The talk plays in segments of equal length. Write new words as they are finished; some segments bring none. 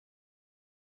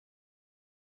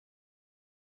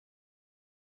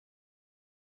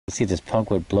See if this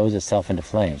punkwood blows itself into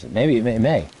flames. Maybe it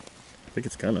may. I think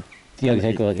it's gonna. You know,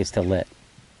 take a look, it's still lit.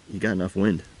 You got enough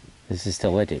wind. This is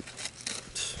still lit, dude.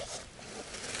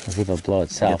 Let's see if it'll blow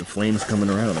itself. You got the flames coming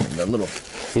around. I mean, that little.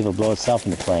 See if it'll blow itself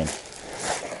into flame.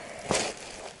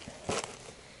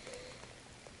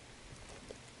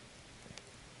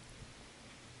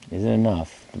 Is it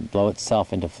enough to blow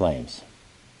itself into flames?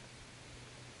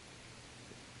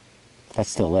 That's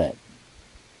still lit.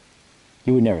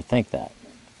 You would never think that.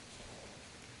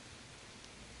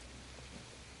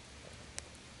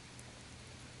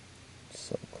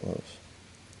 So close.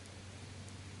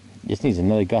 Just needs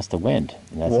another gust of wind.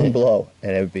 And that's One it. blow,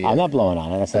 and it would be. I'm not blowing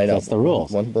on it. That's the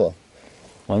rules. One blow.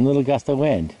 One little gust of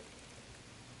wind.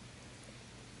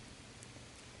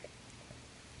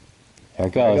 There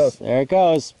it goes. There it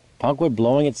goes. Punkwood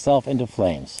blowing itself into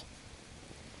flames.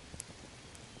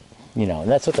 You know,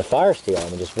 and that's what the firesteel. I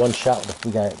mean, just one shot.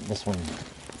 We got this one.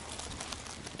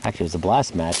 Actually, it was a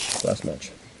blast match. Blast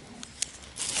match.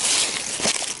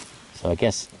 So I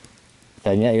guess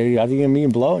then yeah, you're not even being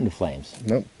blown into flames.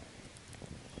 Nope.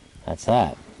 That's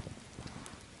that.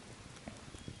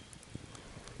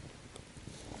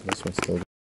 This one's still.